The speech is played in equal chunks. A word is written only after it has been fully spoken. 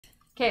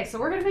Okay, so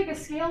we're going to make a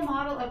scale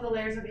model of the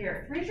layers of the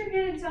Earth. Raise your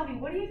hand and tell me,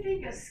 what do you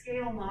think a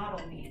scale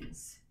model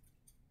means?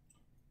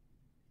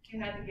 If you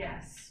had to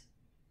guess.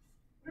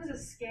 What is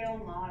a scale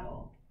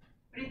model?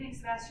 What do you think,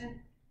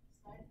 Sebastian?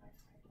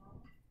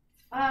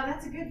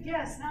 That's a good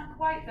guess. Not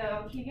quite,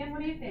 though. Keegan,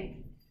 what do you think?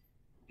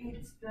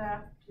 It's the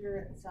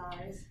accurate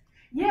size.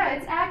 Yeah,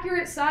 it's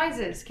accurate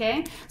sizes,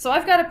 okay? So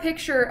I've got a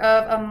picture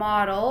of a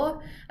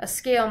model, a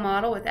scale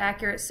model with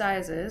accurate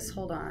sizes.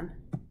 Hold on.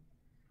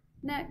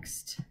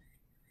 Next.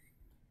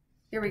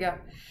 Here we go.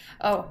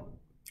 Oh,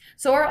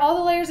 so are all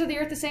the layers of the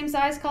Earth the same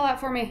size? Call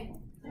out for me.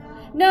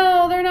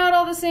 No, they're not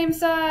all the same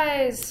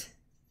size.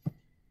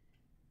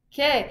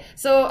 Okay,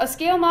 so a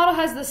scale model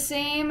has the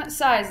same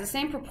size, the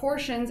same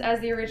proportions as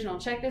the original.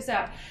 Check this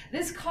out.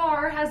 This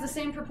car has the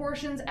same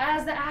proportions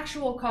as the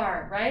actual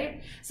car,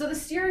 right? So the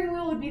steering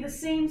wheel would be the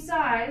same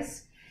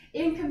size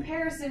in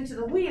comparison to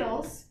the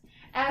wheels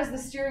as the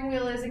steering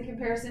wheel is in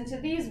comparison to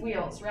these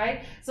wheels,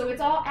 right? So it's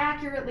all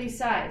accurately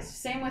sized.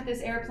 Same with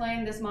this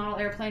airplane. This model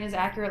airplane is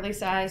accurately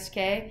sized,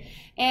 okay?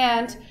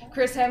 And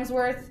Chris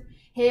Hemsworth,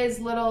 his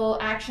little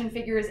action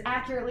figure is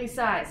accurately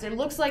sized. It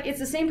looks like it's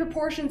the same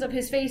proportions of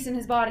his face and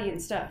his body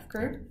and stuff.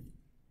 Kurt?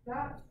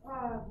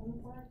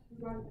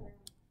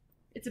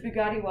 It's a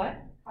Bugatti what?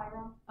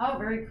 Chiron. Oh,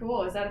 very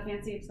cool. Is that a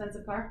fancy,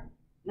 expensive car?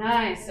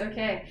 Nice.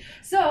 Okay.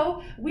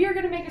 So we are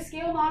going to make a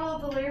scale model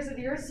of the layers of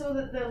the Earth so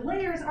that the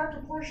layers are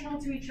proportional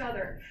to each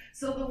other.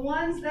 So the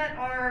ones that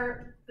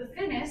are the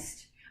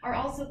thinnest are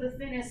also the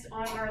thinnest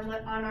on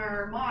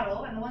our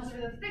model, and the ones that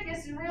are the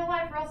thickest in real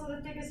life are also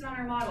the thickest on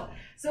our model.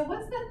 So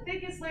what's the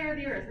thickest layer of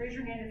the Earth? Raise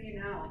your hand if you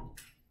know.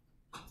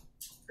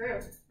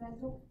 Drew.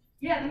 Mantle.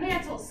 Yeah, the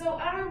mantle. So on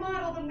our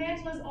model, the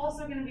mantle is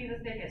also going to be the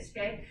thickest,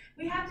 okay?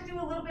 We have to do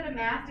a little bit of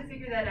math to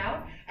figure that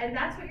out, and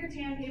that's what your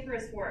tan paper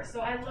is for. So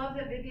I love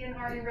that Vivian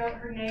already wrote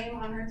her name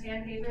on her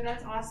tan paper.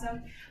 That's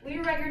awesome. Will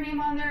you write your name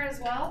on there as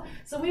well?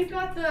 So we've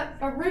got the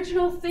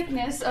original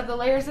thickness of the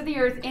layers of the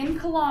Earth in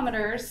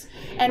kilometers,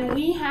 and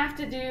we have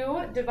to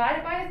divide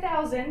it by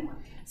 1,000,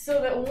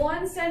 so that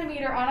 1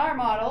 centimeter on our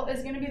model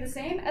is going to be the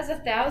same as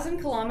 1,000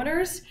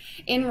 kilometers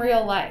in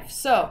real life.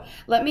 So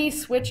let me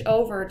switch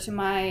over to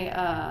my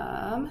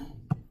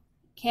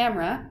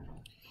camera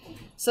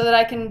so that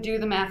I can do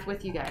the math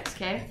with you guys,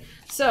 okay?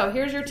 So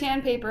here's your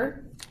tan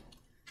paper.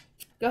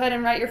 Go ahead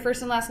and write your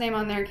first and last name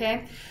on there,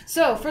 okay?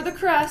 So for the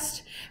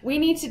crust, we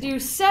need to do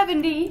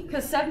 70,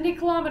 because 70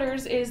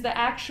 kilometers is the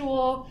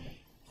actual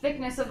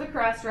thickness of the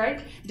crust,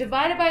 right?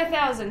 Divided by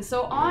 1,000.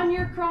 So on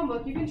your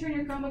Chromebook, you can turn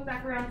your Chromebook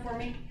back around for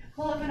me.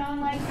 Pull up an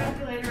online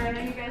calculator. I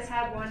know you guys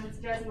have one. It's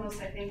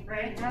Desmos, I think,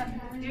 right?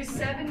 Do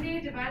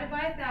 70 divided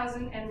by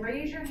 1,000 and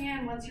raise your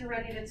hand once you're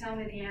ready to tell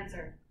me the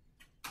answer.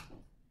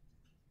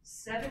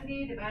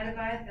 70 divided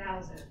by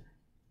 1,000.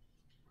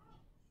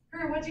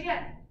 What'd you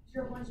get?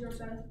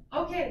 0.07.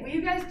 Okay, will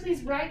you guys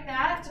please write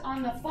that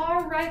on the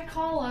far right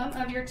column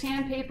of your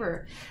tan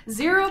paper?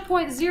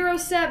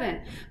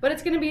 0.07, but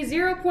it's going to be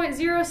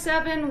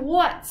 0.07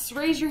 watts.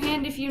 Raise your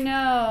hand if you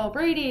know.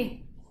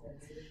 Brady.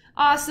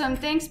 Awesome,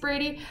 thanks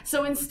Brady.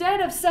 So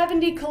instead of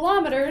 70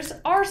 kilometers,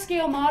 our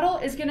scale model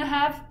is going to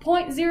have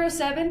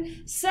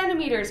 0.07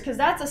 centimeters, because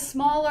that's a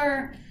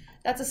smaller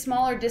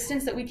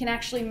distance that we can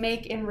actually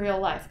make in real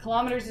life.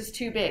 Kilometers is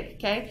too big,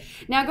 okay?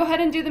 Now go ahead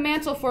and do the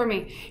mantle for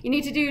me. You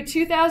need to do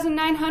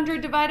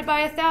 2,900 divided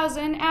by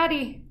 1,000.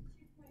 Addie.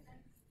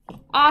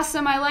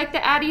 Awesome. I like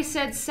that Addie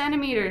said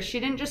centimeters. She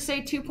didn't just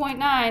say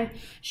 2.9.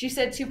 She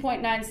said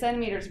 2.9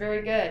 centimeters.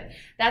 Very good.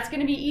 That's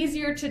going to be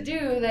easier to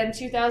do than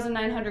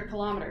 2,900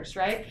 kilometers,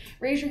 right?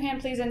 Raise your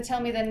hand, please, and tell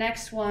me the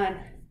next one.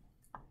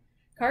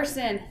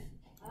 Carson.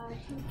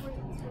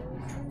 2.2.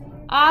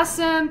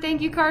 Awesome.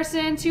 Thank you,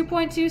 Carson.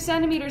 2.2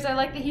 centimeters. I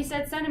like that he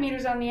said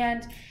centimeters on the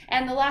end.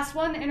 And the last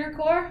one, the inner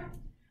core,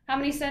 how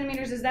many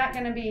centimeters is that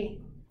going to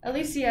be?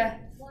 Alicia.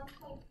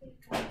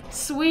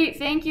 Sweet.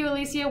 Thank you,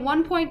 Alicia.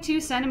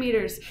 1.2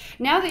 centimeters.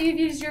 Now that you've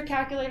used your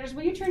calculators,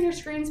 will you turn your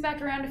screens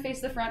back around to face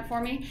the front for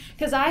me?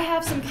 Because I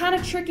have some kind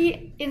of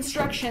tricky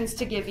instructions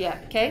to give you,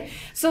 okay?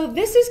 So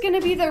this is going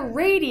to be the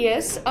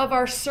radius of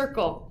our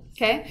circle.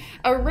 Okay,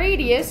 a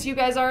radius, you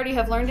guys already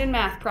have learned in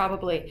math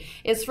probably,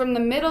 is from the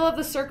middle of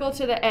the circle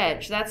to the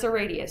edge. That's a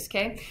radius,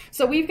 okay?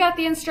 So we've got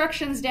the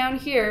instructions down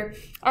here.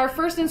 Our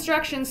first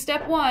instructions,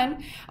 step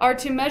 1, are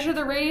to measure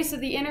the radius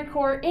of the inner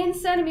core in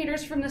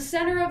centimeters from the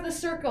center of the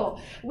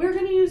circle. We're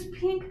going to use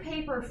pink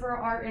paper for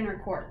our inner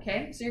core,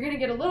 okay? So you're going to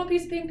get a little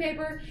piece of pink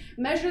paper,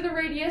 measure the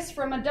radius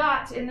from a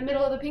dot in the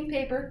middle of the pink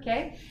paper,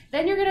 okay?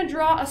 Then you're going to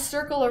draw a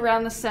circle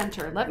around the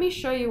center. Let me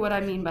show you what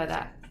I mean by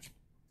that.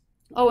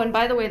 Oh, and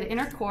by the way, the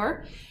inner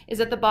core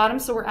is at the bottom,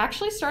 so we're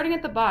actually starting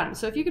at the bottom.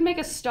 So if you can make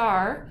a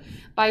star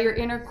by your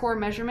inner core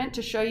measurement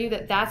to show you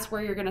that that's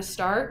where you're going to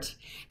start,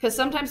 because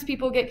sometimes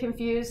people get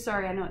confused.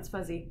 Sorry, I know it's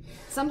fuzzy.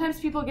 Sometimes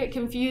people get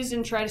confused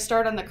and try to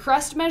start on the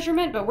crust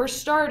measurement, but we're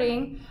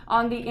starting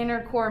on the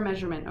inner core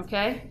measurement,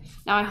 okay?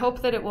 Now I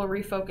hope that it will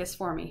refocus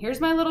for me.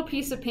 Here's my little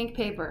piece of pink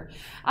paper.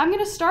 I'm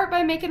going to start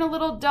by making a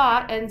little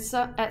dot and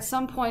at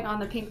some point on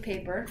the pink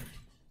paper.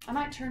 I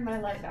might turn my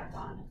light back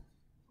on.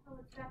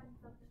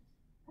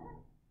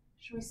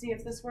 Should we see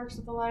if this works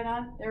with the light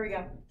on? There we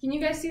go. Can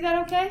you guys see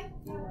that okay?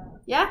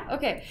 Yeah?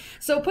 Okay.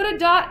 So put a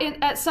dot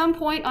in at some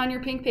point on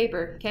your pink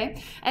paper,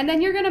 okay? And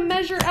then you're going to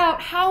measure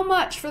out how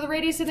much for the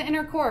radius of the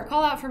inner core.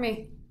 Call out for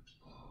me.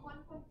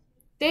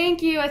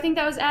 Thank you. I think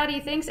that was Addie.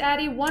 Thanks,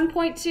 Addie.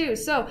 1.2.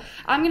 So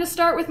I'm going to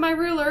start with my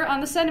ruler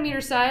on the centimeter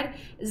side.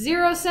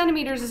 0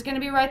 centimeters is going to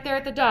be right there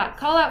at the dot.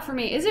 Call out for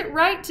me. Is it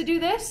right to do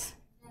this?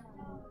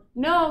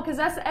 No, because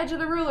that's the edge of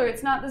the ruler.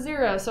 It's not the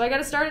 0. So I got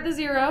to start at the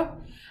 0.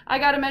 I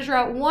got to measure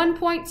out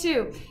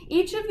 1.2.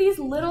 Each of these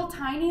little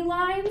tiny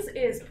lines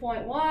is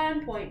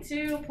 0.1,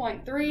 0.2,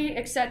 0.3,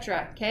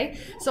 etc. Okay?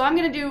 So I'm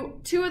going to do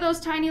 2 of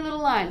those tiny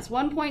little lines,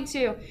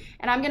 1.2,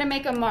 and I'm going to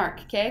make a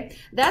mark, okay?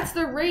 That's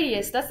the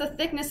radius. That's the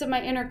thickness of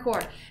my inner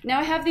core. Now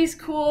I have these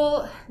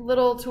cool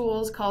little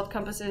tools called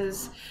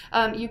compasses.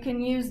 You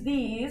can use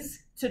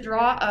these to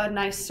draw a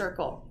nice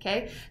circle,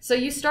 okay? So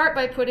you start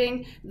by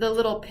putting the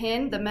little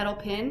pin, the metal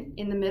pin,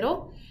 in the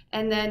middle,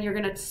 and then you're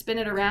going to spin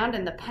it around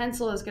and the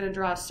pencil is going to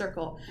draw a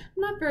circle.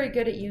 I'm not very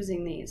good at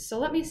using these, so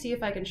let me see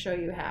if I can show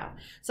you how.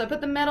 So I put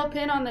the metal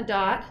pin on the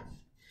dot.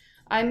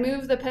 I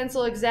move the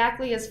pencil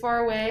exactly as far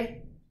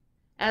away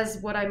as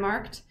what I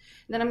marked.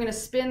 And then I'm going to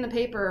spin the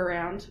paper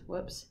around.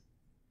 Whoops.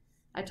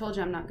 I told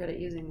you I'm not good at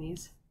using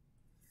these.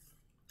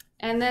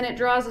 And then it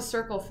draws a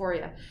circle for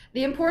you.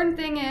 The important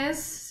thing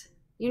is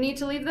you need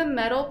to leave the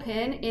metal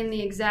pin in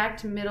the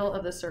exact middle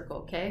of the circle,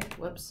 okay?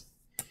 Whoops.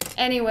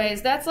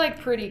 Anyways, that's like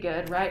pretty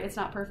good, right? It's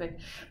not perfect.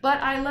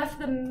 But I left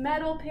the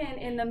metal pin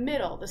in the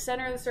middle, the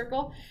center of the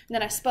circle, and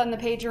then I spun the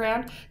page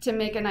around to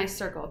make a nice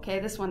circle, okay?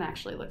 This one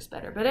actually looks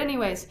better. But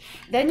anyways,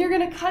 then you're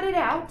going to cut it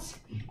out,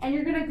 and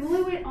you're going to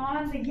glue it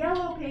on the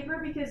yellow paper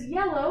because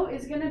yellow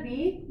is going to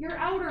be your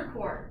outer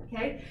core,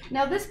 okay?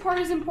 Now this part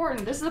is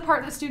important. This is the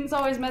part that students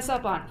always mess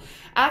up on.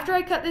 After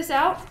I cut this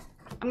out,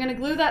 I'm going to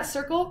glue that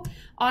circle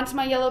onto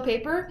my yellow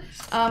paper.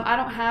 I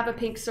don't have a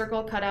pink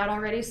circle cut out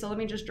already, so let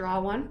me just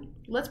draw one.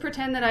 Let's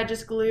pretend that I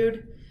just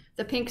glued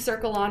the pink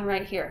circle on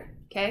right here,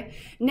 okay?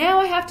 Now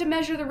I have to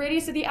measure the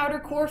radius of the outer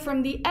core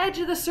from the edge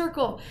of the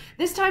circle.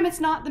 This time it's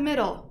not the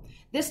middle.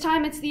 This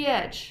time it's the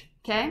edge,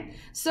 okay?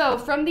 So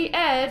from the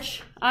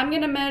edge, I'm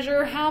going to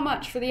measure how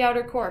much for the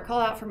outer core?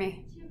 Call out for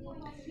me.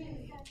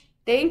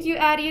 Thank you,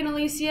 Addie and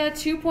Alicia,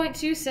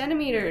 2.2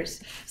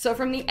 centimeters. So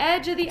from the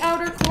edge of the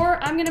outer core,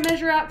 I'm going to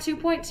measure out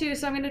 2.2.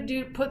 So I'm going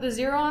to put the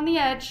 0 on the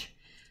edge.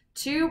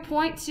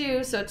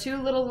 2.2, so 2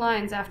 little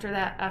lines after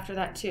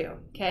that 2,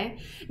 okay?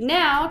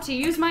 Now, to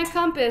use my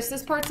compass,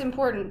 this part's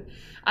important.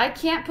 I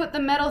can't put the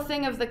metal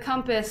thing of the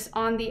compass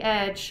on the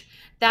edge.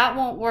 That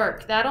won't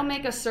work. That'll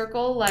make a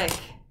circle like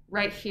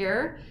right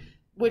here,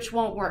 which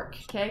won't work,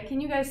 okay? Can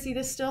you guys see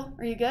this still?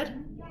 Are you good?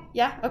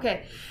 Yeah?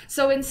 Okay.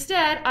 So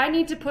instead, I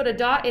need to put a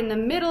dot in the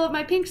middle of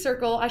my pink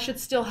circle. I should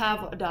still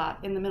have a dot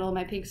in the middle of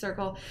my pink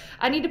circle.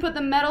 I need to put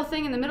the metal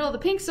thing in the middle of the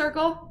pink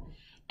circle,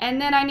 and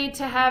then I need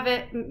to have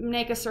it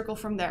make a circle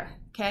from there,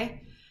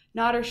 okay?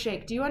 Nod or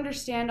shake. Do you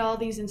understand all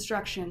these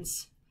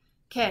instructions?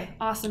 Okay,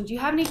 awesome. Do you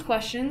have any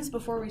questions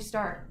before we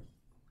start?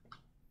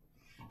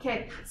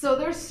 Okay, so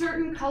there's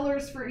certain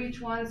colors for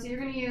each one. So you're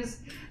going to use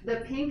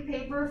the pink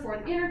paper for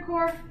the inner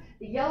core,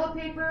 the yellow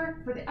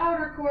paper for the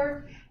outer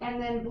core,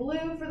 and then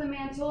blue for the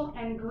mantle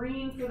and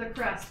green for the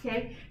crust,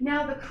 okay?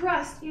 Now the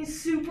crust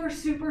is super,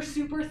 super,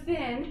 super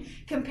thin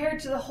compared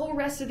to the whole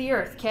rest of the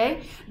earth,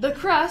 okay? The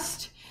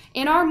crust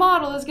in our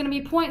model is going to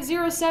be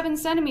 0.07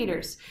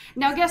 centimeters.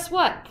 Now guess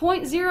what?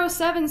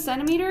 0.07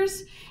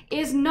 centimeters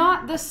is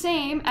not the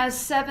same as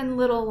 7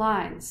 little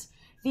lines.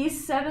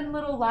 These 7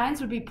 little lines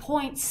would be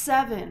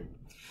 0.7.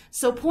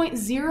 So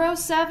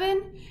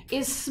 0.07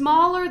 is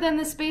smaller than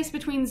the space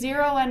between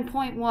 0 and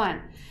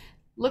 0.1.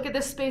 Look at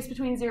the space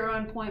between 0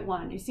 and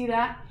 0.1. You see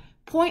that?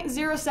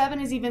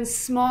 0.07 is even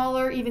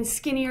smaller, even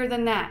skinnier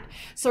than that.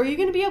 So are you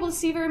going to be able to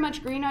see very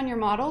much green on your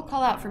model?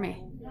 Call out for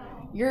me.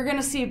 You're going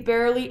to see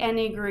barely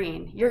any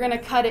green. You're going to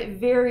cut it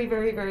very,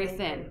 very, very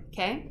thin,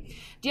 okay?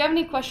 Do you have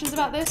any questions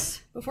about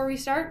this before we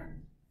start?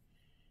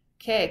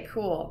 Okay,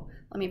 cool.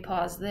 Let me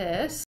pause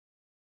this.